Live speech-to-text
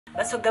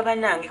basoga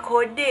banange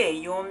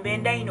kode yombe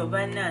ndaino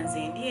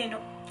bananze ndi eno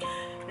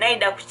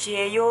naida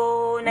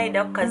kucheyo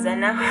naida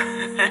kukazana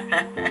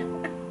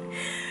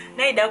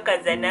naida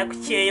kukazana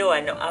kucheyo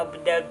wano Abu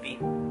Dhabi.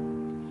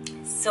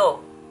 So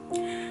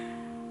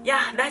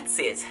yeah, that's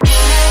it.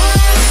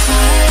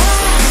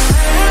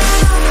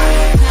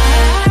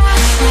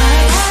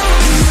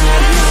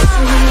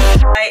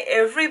 Hi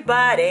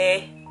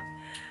everybody.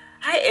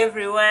 Hi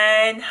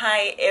everyone.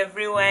 Hi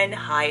everyone.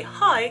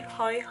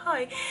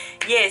 Hi.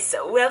 Yes,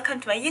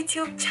 welcome to my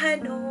YouTube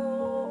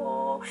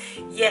channel.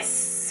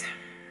 Yes,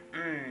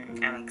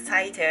 I'm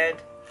excited.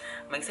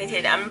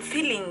 I'm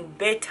feeling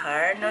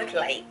better, not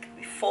like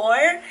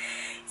before.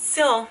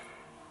 So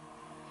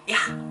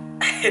yeah,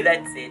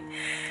 that's it.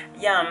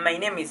 Yeah, my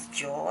name is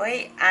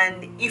Joy,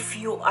 and if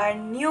you are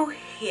new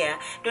here,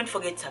 don't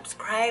forget to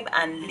subscribe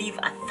and leave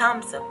a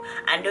thumbs up,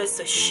 and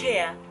also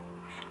share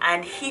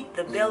and hit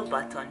the bell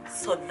button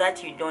so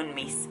that you don't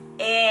miss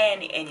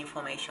any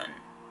information.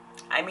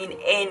 I mean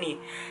any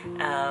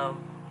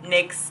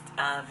next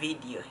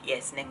video.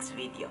 Yes, next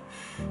video.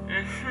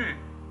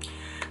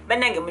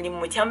 Banange muli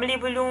mutyambuli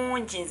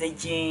bulungi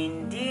nze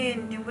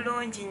ndi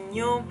bulungi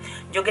nnyo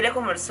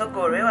njogereko mu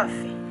lusogo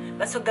olwewaffe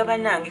basoga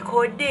banange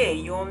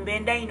kode yombe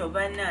ndaino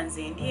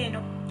bananze ndi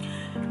eno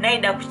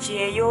naida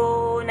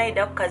kucheyo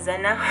naida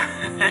kukazana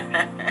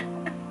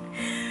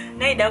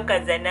naida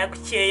kukazana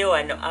kucheyo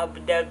wano Abu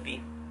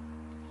Dhabi.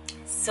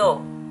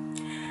 So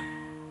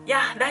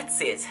yeah,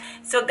 that's it.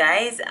 So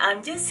guys,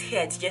 I'm just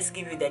here to just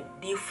give you the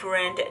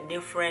different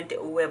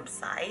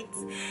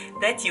websites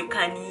that you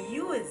can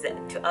use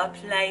to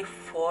apply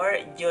for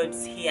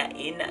jobs here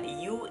in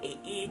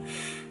UAE.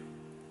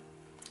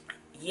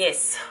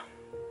 Yes,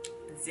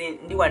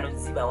 ndi wano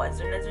ziba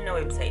wazuna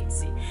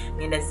websites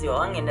ngenda ziba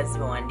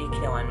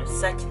wandikira wano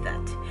such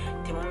that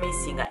temu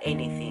missing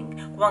anything.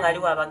 Kubanga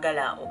aliwo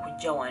abagala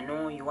okujja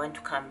wano, you want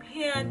to come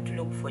here to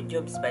look for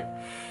jobs, but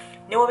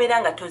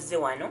newobera toze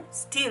wano,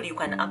 still you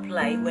can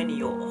apply when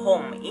you're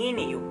home in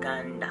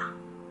Uganda.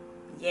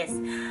 Yes,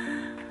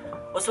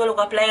 osobola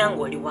okuapply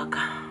ng'oli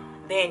waka,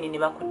 then ne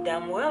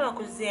bakuddamu we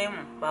bakuzeemu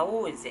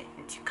bawuuze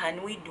nti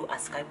can we do a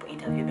Skype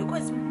interview,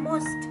 because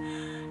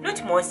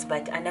not most,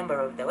 but a number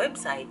of the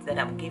websites that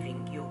I'm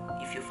giving you,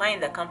 if you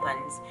find the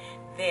companies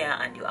there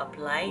and you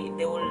apply,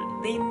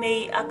 they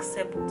may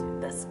accept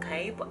the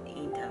Skype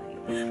interview.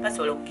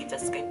 Basobola okukita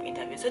Skype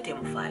interview, so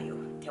temufaayo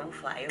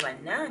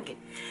bannange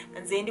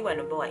nze ndi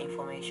wano bawa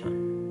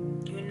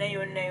information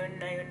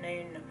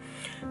yonna.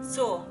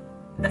 So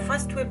the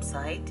first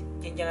website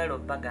gyenjagala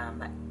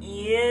okubagamba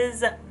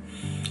is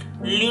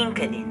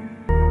LinkedIn.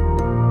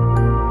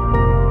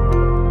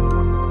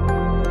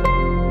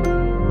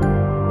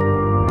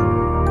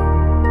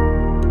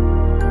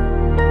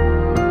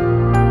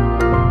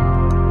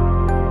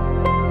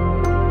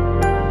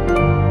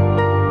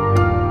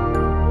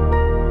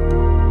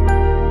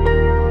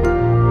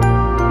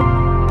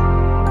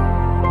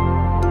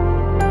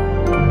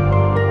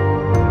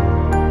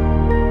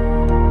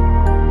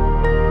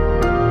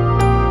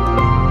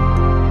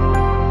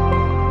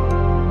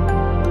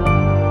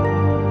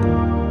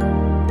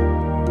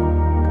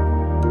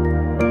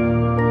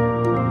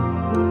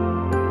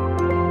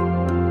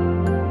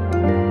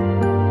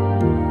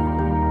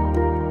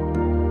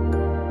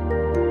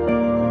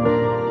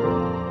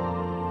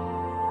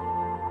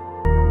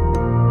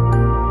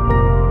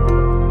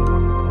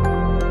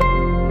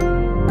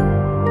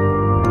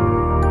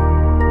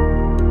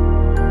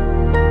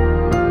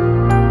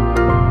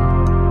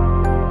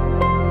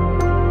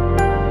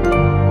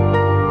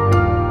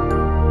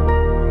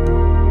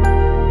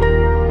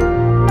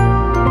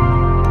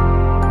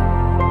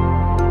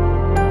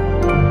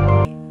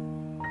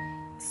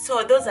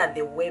 So those are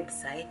the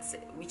websites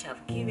which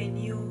I've given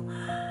you,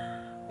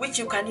 which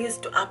you can use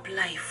to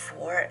apply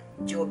for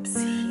jobs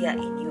here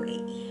in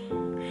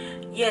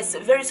UAE. Yes,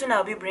 very soon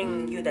I'll be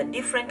bringing you the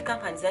different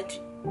companies that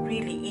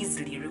really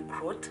easily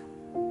recruit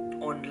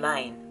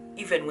online.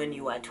 Even when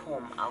you are at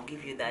home, I'll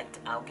give you that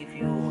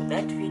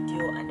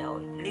video, and I'll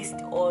list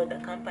all the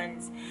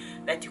companies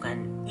that you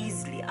can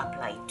easily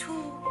apply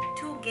to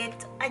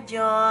get a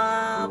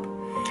job.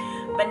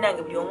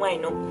 Banange buli omwe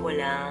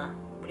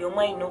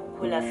alina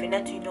okukola fena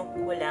tulina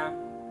okukola.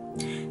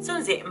 So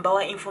nze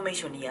mbawa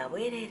information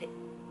yabwerere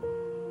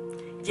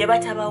gye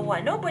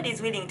batabawa. Nobody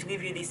is willing to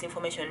give you this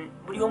information.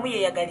 Buli omu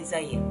yeyagaliza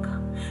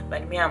yenka.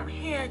 But me, I'm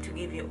here to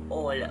give you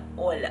all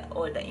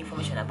the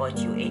information about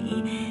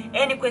UAE.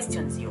 Any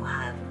questions you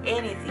have,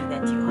 anything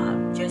that you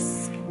have,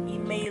 just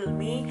email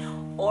me,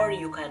 or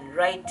you can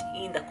write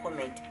in the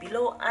comment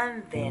below,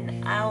 and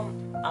then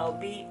I'll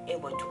be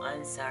able to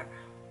answer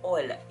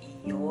all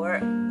your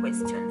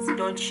questions.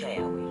 Don't shy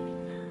away.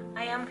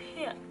 I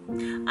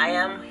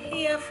am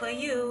here for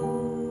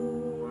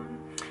you.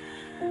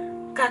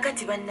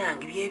 Kakati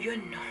bannange byebyo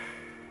nno.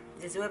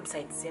 There's a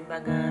website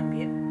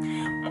Zimbagambia.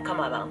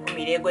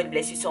 God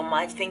bless you so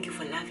much. Thank you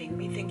for loving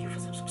me. Thank you for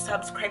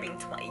subscribing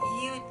to my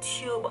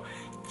YouTube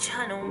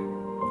channel.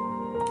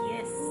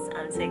 Yes,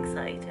 I'm so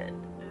excited.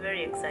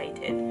 Very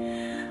excited.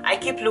 I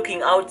keep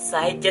looking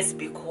outside just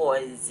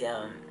because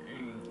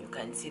you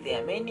can see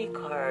there are many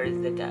cars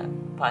that are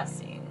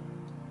passing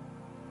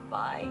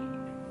by.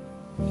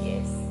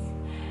 Yes,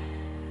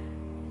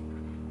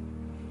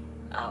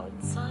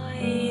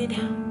 outside.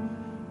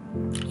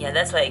 Yeah,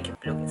 that's why I keep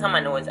looking.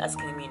 Someone was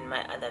asking me in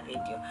my other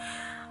video,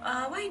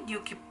 why do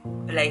you keep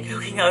like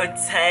looking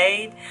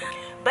outside?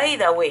 By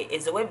the way,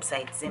 is the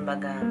website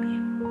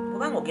Zembagambia.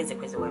 Ubango geze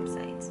kwezi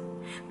website,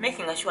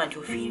 making sure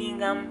you're feeling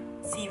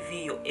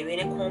CV yo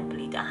ebere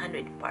complete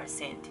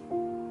 100%.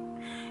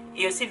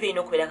 Iyo CV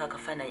ino kubera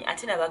kakafananya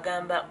ate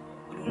nabagamba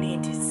luli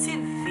nti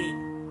CV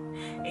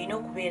ino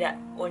kubera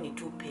only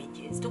 2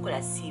 pages.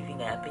 Tukola CV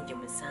nga ya page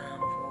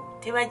musanvu.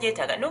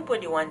 Tebajetaga.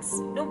 Nobody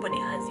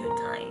has your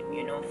time,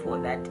 you know, for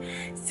that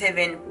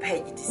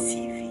 7-page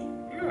CV.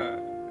 No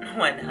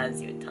one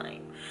has your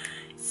time.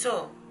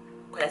 So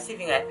kola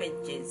CV nga ya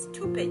pages,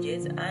 2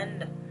 pages,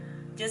 and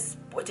just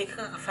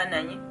oteka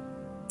kafananya.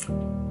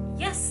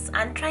 Yes,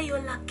 and try your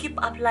luck. Keep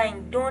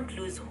applying. Don't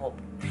lose hope.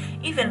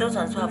 Even those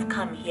ones who have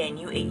come here in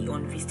UAE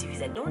on visitor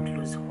visa, don't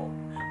lose hope.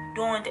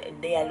 Don't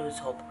dare lose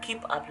hope.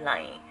 Keep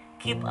applying.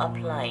 Keep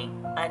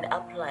applying and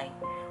applying.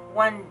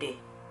 One day,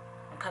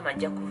 come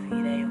and you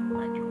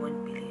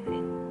won't believe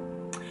it.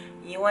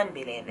 You won't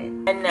believe it.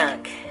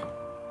 Anak,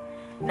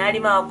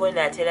 Narima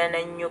Ogona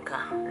Telana Nyuka,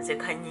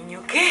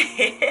 Zekanyinyuke.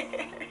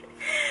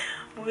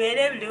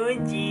 Mubere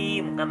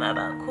Blunji,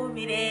 Mukama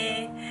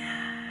Kumire.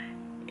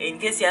 In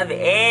case you have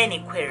any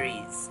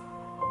queries,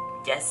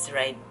 just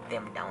write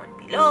them down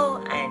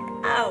below and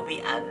I'll be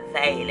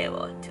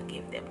available to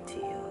give them to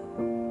you.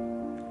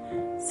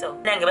 So,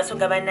 nange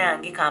basoga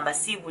banange kamba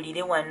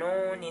sibulire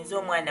wano ninzo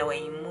omwana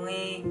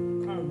waimwe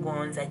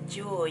kumugonza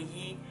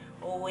Joy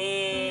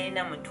owe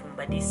na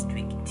Mutumba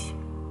district.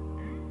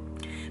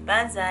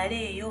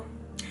 Banzaaleyo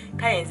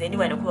kale nze ndi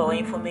wano kubawa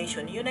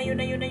information yona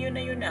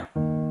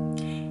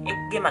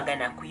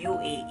ekgemagana ku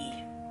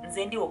UAE.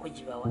 Nzendiwo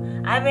kujibawa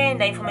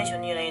abenda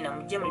information yona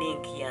mujje mu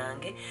link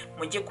yange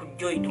mujje ku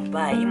Joy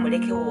Dubai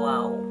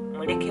mulekewo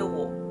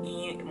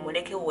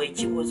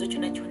ekibuuzo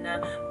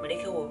kyona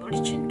mulekewo buli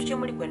kintu kye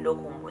muli kwenda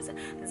okumbuuza.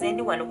 Nze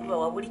ndi wano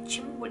kubawa buli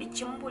kimu.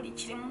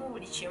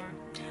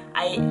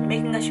 I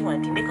making sure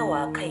nti ndeka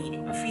wakaire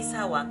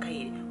mfiisa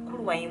wakaire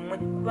kulwa imwe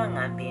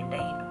kubanga mpenda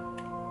ino.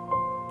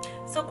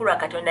 So kulwa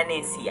Katonda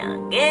n'ensi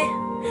yange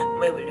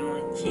mwe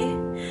bulungi.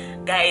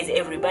 Guys,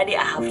 everybody,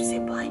 I have to say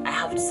bye. I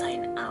have to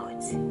sign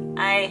out.